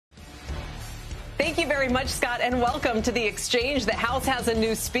Thank you very much, Scott, and welcome to the exchange. The House has a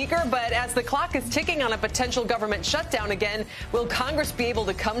new speaker, but as the clock is ticking on a potential government shutdown again, will Congress be able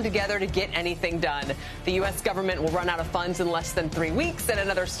to come together to get anything done? The U.S. government will run out of funds in less than 3 weeks, and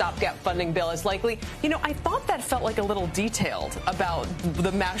another stopgap funding bill is likely. You know, I thought that felt like a little detailed about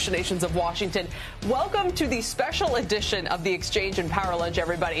the machinations of Washington. Welcome to the special edition of the Exchange and Power Lunch,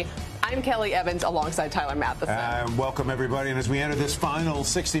 everybody. I'm Kelly Evans alongside Tyler Matheson. Welcome, everybody. And as we enter this final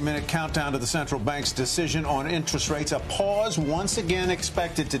 60-minute countdown to the central bank's decision on interest rates, a pause once again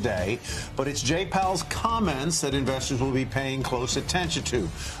expected today. But it's Jay Powell's comments that investors will be paying close attention to.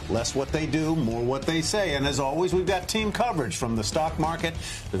 Less what they do, more what they say. And as always, we've got team coverage from the stock market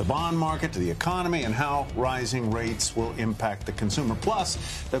to the bond market to the economy and how rising rates will impact the consumer. Plus,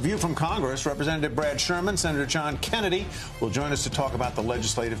 the view from Congress. Representative Brad Sherman, Senator John Kennedy will join us to talk about the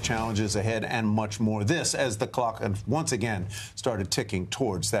legislative challenges ahead and much more. This as the clock once again started ticking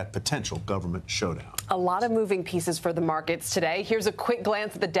towards that potential government showdown. A lot of moving pieces for the markets today. Here's a quick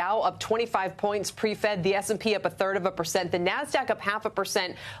glance at the Dow, up 25 points pre-Fed, the S&P up 0.33%, the Nasdaq up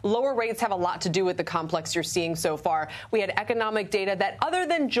 0.5%. Lower rates have a lot to do with the complex you're seeing so far. We had economic data that, other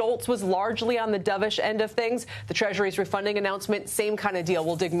than jolts, was largely on the dovish end of things. The Treasury's refunding announcement, same kind of deal.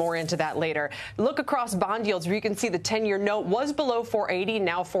 We'll dig more into that later. Look across bond yields where you can see the 10-year note was below 4.80,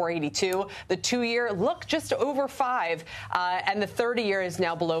 now 4.82. The 2-year look just over 5, and the 30-year is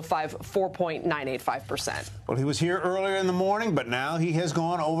now below 5, 4.985%. Well, he was here earlier in the morning, but now he has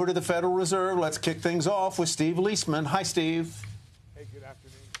gone over to the Federal Reserve. Let's kick things off with Steve Leisman. Hi, Steve. Hey, good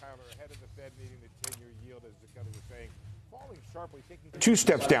afternoon, Tyler. Ahead of the Fed meeting, the 10-year yield, as the was saying, falling sharply. Two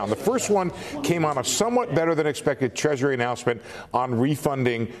steps down. The first one came on a somewhat better than expected Treasury announcement on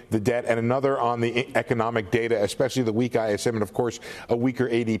refunding the debt, and another on the economic data, especially the weak ISM and, of course, a weaker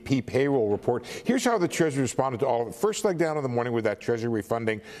ADP payroll report. Here's how the Treasury responded to all of it. First leg down in the morning with that Treasury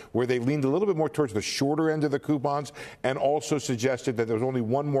refunding, where they leaned a little bit more towards the shorter end of the coupons and also suggested that there was only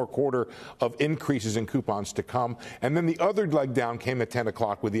one more quarter of increases in coupons to come. And then the other leg down came at 10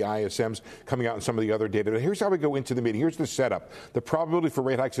 o'clock with the ISMs coming out in some of the other data. But here's how we go into the meeting. Here's the setup. The probability for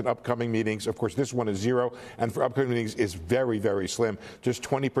rate hikes in upcoming meetings, of course, this one is 0, and for upcoming meetings is very, very slim, just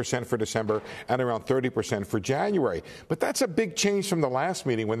 20% for December and around 30% for January. But that's a big change from the last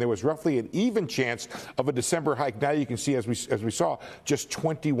meeting when there was roughly an even chance of a December hike. Now you can see, as we saw, just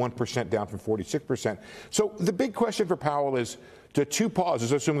 21% down from 46%. So the big question for Powell is, do two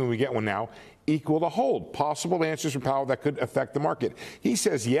pauses, assuming we get one now, equal to hold? Possible answers from Powell that could affect the market. He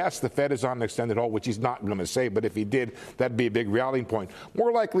says, yes, the Fed is on an extended hold, which he's not going to say, but if he did, that'd be a big rallying point.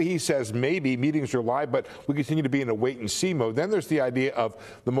 More likely, he says, maybe meetings are live, but we continue to be in a wait-and-see mode. Then there's the idea of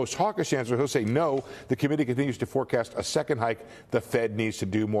the most hawkish answer. He'll say, no, the committee continues to forecast a second hike. The Fed needs to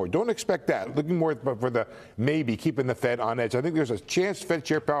do more. Don't expect that. Looking more for the maybe, keeping the Fed on edge. I think there's a chance Fed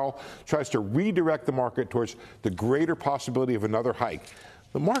Chair Powell tries to redirect the market towards the greater possibility of another hike.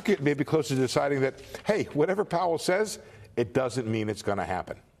 The market may be close to deciding that, hey, whatever Powell says, it doesn't mean it's going to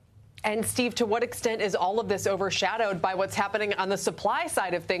happen. And, Steve, to what extent is all of this overshadowed by what's happening on the supply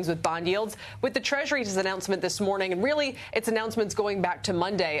side of things with bond yields? With the Treasury's announcement this morning, and really its announcements going back to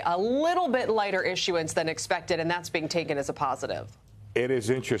Monday, a little bit lighter issuance than expected, and that's being taken as a positive. It is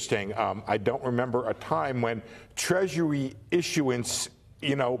interesting. I don't remember a time when Treasury issuance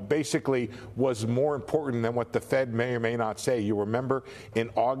basically was more important than what the Fed may or may not say. You remember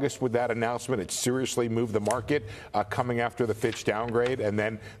in August with that announcement, it seriously moved the market coming after the Fitch downgrade, and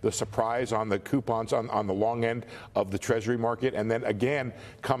then the surprise on the coupons on the long end of the Treasury market, and then again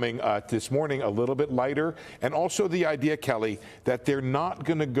coming this morning a little bit lighter. And also the idea, Kelly, that they're not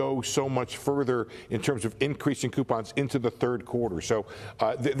going to go so much further in terms of increasing coupons into the third quarter. So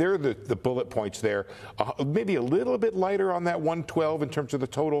there are the bullet points there. Maybe a little bit lighter on that 112 in terms of the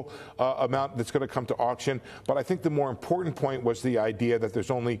total amount that's going to come to auction. But I think the more important point was the idea that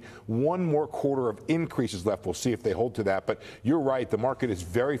there's only one more quarter of increases left. We'll see if they hold to that. But you're right. The market is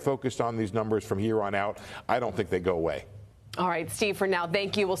very focused on these numbers from here on out. I don't think they go away. All right, Steve, for now,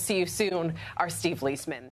 thank you. We'll see you soon. Our Steve Leisman.